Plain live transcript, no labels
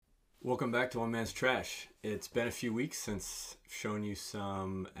Welcome back to One Man's Trash. It's been a few weeks since I've shown you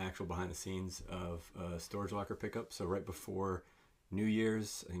some actual behind the scenes of a storage locker pickup. So right before New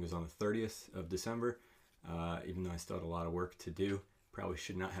Year's, I think it was on the 30th of December, even though I still had a lot of work to do. Probably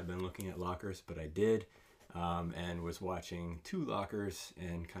should not have been looking at lockers, but I did, and was watching two lockers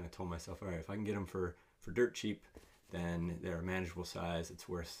and kind of told myself, all right, if I can get them for dirt cheap, then they're a manageable size. It's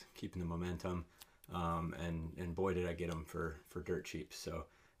worth keeping the momentum, and boy did I get them for dirt cheap. So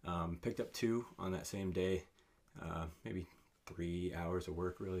picked up two on that same day, maybe 3 hours of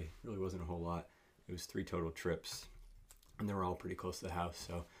work. Really wasn't a whole lot. It was 3 total trips, and they were all pretty close to the house.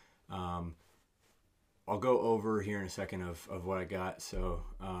 So I'll go over here in a second of what I got. So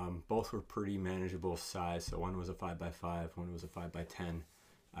both were pretty manageable size. So one was a 5x5, one was a 5x10.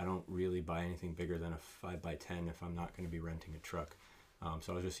 I don't really buy anything bigger than a 5x10 if I'm not going to be renting a truck.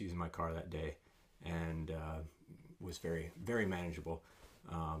 So I was just using my car that day, and was very manageable.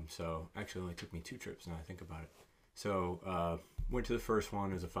 So actually only took me 2 trips now I think about it. So went to the first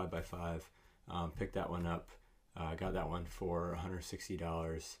one. It was a 5x5. Picked that one up. Got that one for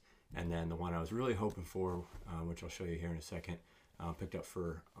 $160. And then the one I was really hoping for, which I'll show you here in a second, picked up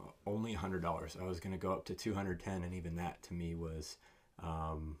for only $100. I was going to go up to $210, and even that to me was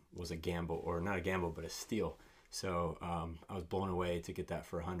a gamble, or not a gamble, but a steal. So I was blown away to get that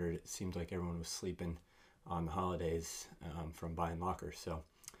for $100. It seemed like everyone was sleeping on the holidays from buying lockers. So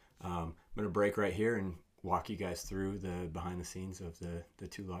I'm going to break right here and walk you guys through the behind the scenes of the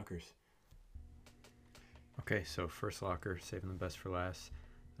 2 lockers. Okay, so first locker, saving the best for last.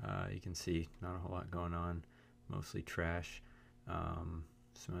 You can see not a whole lot going on, mostly trash, some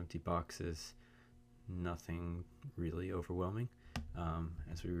empty boxes, nothing really overwhelming.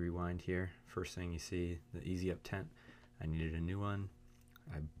 As we rewind here, first thing you see, the Easy Up tent. I needed a new one.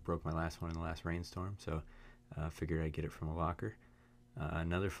 I broke my last one in the last rainstorm, so figured I'd get it from a locker.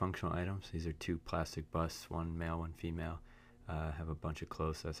 Another functional items. These are 2 plastic busts, one male, one female. Have a bunch of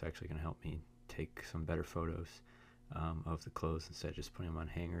clothes, so that's actually going to help me take some better photos of the clothes instead of just putting them on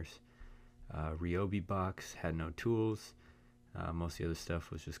hangers. Ryobi box, had no tools. Most of the other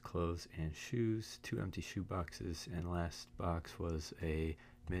stuff was just clothes and shoes. 2 empty shoe boxes, and last box was a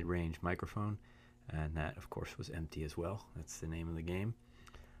mid-range microphone, and that of course was empty as well. That's the name of the game.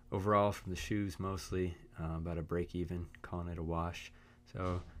 Overall, from the shoes mostly, about a break even, calling it a wash.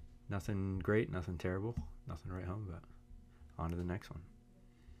 So nothing great, nothing terrible, nothing to write home about. On to the next one.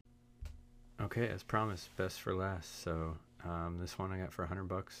 Okay, as promised, best for last. So this one I got for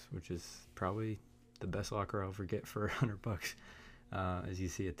 $100, which is probably the best locker I'll ever get for $100. As you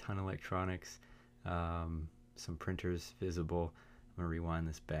see, a ton of electronics, some printers visible. I'm gonna rewind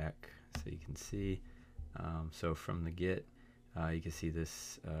this back so you can see. So from the get, you can see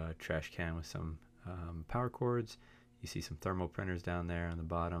this trash can with some power cords. You see some thermal printers down there on the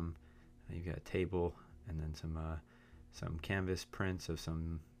bottom. You've got a table, and then some canvas prints of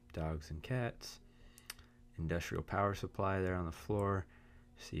some dogs and cats. Industrial power supply there on the floor.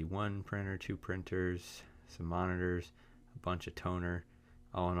 See 1 printer, 2 printers, some monitors, a bunch of toner.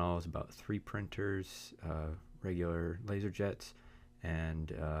 All in all, is about 3 printers, regular laser jets,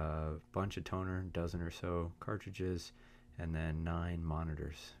 and a bunch of toner, dozen or so cartridges, and then 9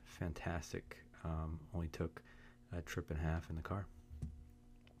 monitors. Fantastic. Only took a trip and a half in the car.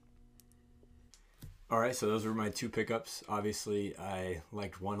 All right, so those were my 2 pickups. Obviously, I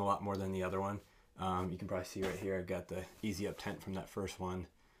liked one a lot more than the other one. You can probably see right here, I've got the Easy Up tent from that first one.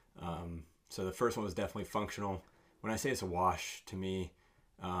 So the first one was definitely functional. When I say it's a wash, to me,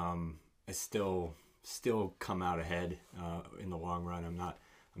 I still come out ahead in the long run. I'm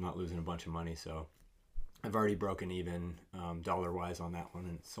not losing a bunch of money, so I've already broken even dollar-wise on that one,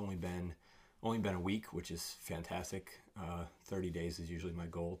 and it's only been a week, which is fantastic. 30 days is usually my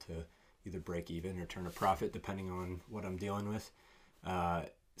goal to either break even or turn a profit, depending on what I'm dealing with.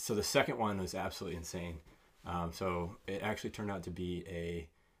 So the second one was absolutely insane. So it actually turned out to be a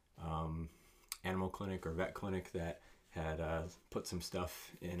animal clinic or vet clinic that had put some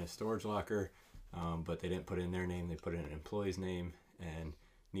stuff in a storage locker, but they didn't put in their name. They put in an employee's name, and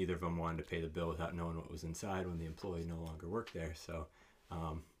neither of them wanted to pay the bill without knowing what was inside when the employee no longer worked there. So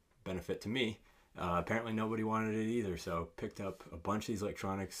benefit to me. Apparently nobody wanted it either, so picked up a bunch of these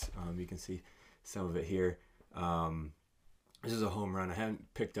electronics. You can see some of it here. This is a home run. I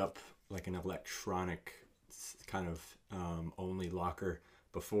haven't picked up like an electronic kind of only locker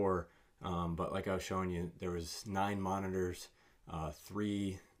before, but like I was showing you, there was 9 monitors,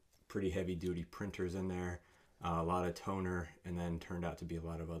 3 pretty heavy duty printers in there, a lot of toner, and then turned out to be a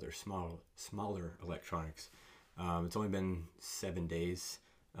lot of other smaller electronics. It's only been 7 days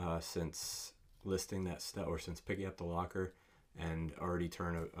since listing that stuff, or since picking up the locker. and already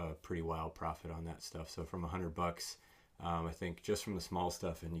turn a pretty wild profit on that stuff. So from $100, I think just from the small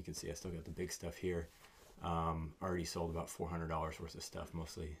stuff, and you can see I still got the big stuff here, already sold about $400 worth of stuff,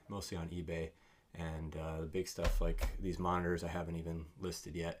 mostly on eBay. And the big stuff like these monitors I haven't even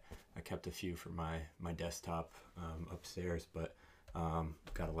listed yet. I kept a few for my desktop upstairs, but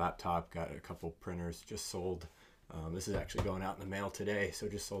got a laptop, got a couple printers, just sold. This is actually going out in the mail today, so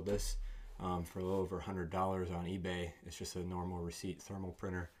just sold this for a little over $100 on eBay. It's just a normal receipt thermal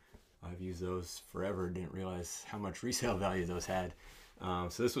printer. I've used those forever, didn't realize how much resale value those had.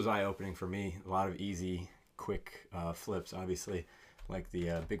 So this was eye-opening for me. A lot of easy, quick flips. Obviously, like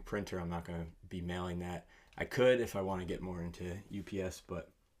the big printer, I'm not going to be mailing that. I could if I want to get more into UPS, but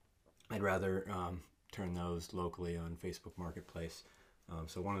I'd rather turn those locally on Facebook Marketplace.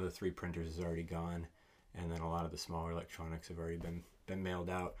 So one of the 3 printers is already gone, and then a lot of the smaller electronics have already been mailed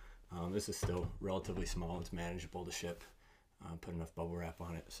out. This is still relatively small. It's manageable to ship. Put enough bubble wrap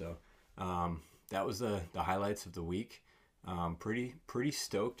on it. So that was the highlights of the week. Pretty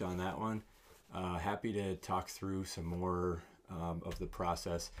stoked on that one. Happy to talk through some more of the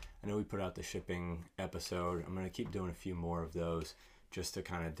process. I know we put out the shipping episode. I'm going to keep doing a few more of those just to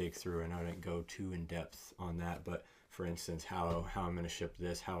kind of dig through. I know I didn't go too in depth on that, but for instance, how I'm going to ship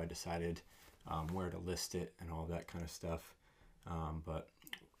this, how I decided where to list it, and all that kind of stuff. But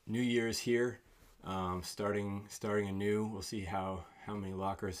New Year's here, starting anew. We'll see how many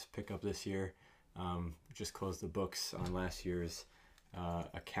lockers pick up this year. Just closed the books on last year's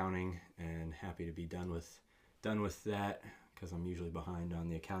accounting, and happy to be done with that, because I'm usually behind on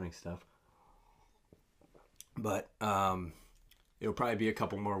the accounting stuff. But it'll probably be a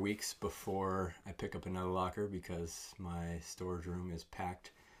couple more weeks before I pick up another locker, because my storage room is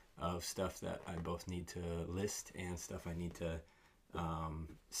packed of stuff that I both need to list and stuff I need to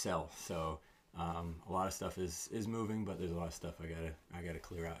sell. So a lot of stuff is moving, but there's a lot of stuff I gotta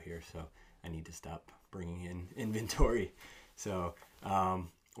clear out here. So I need to stop bringing in inventory. So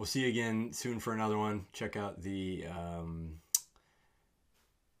we'll see you again soon for another one. Check out the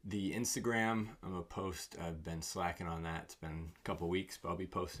Instagram. I'm gonna post. I've been slacking on that. It's been a couple weeks, but I'll be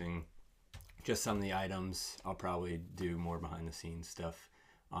posting just some of the items. I'll probably do more behind the scenes stuff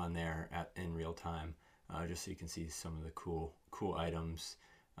on there in real time, just so you can see some of the cool items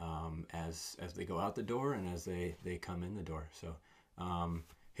as they go out the door and as they come in the door. So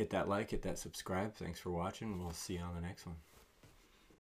hit that like, hit that subscribe. Thanks for watching. We'll see you on the next one.